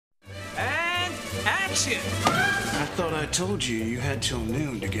Watch it! I thought I told you you had till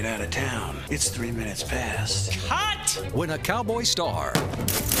noon to get out of town. It's 3 minutes past. Cut! When a cowboy star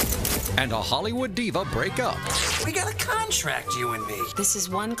and a Hollywood diva break up. We got a contract, you and me. This is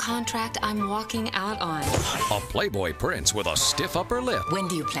one contract I'm walking out on. A Playboy prince with a stiff upper lip. When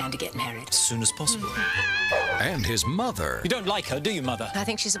do you plan to get married? As soon as possible. And his mother You don't like her, do you, Mother? I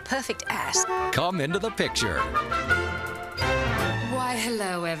think she's a perfect ass. come into the picture. Why,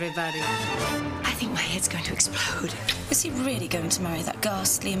 hello, everybody. I think my head's going to explode. Is he really going to marry that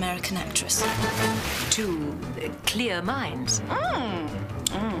ghastly American actress? Two clear minds.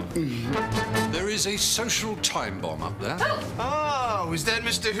 There is a social time bomb up there. Oh, is that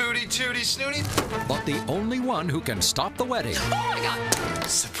Mr. Hootie Tootie Snooty? But the only one who can stop the wedding Oh, my God!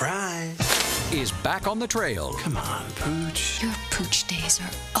 Surprise. is back on the trail, Come on, Pooch. Your pooch days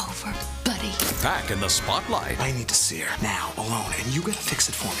are over, buddy. back in the spotlight. I need to see her now, alone, and you gotta fix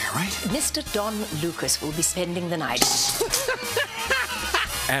it for me, all right? Mr. Don Lucas will be spending the night.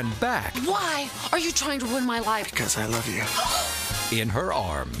 And back Why are you trying to ruin my life? Because I love you. in her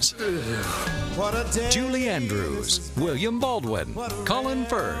arms. Julie Andrews, William Baldwin, Colin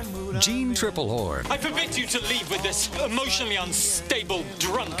Firth, Jean Triplehorn. I forbid you to leave with this emotionally unstable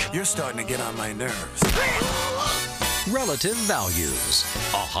drunk. You're starting to get on my nerves. Relative Values,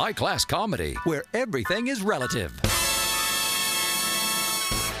 a high-class comedy where everything is relative.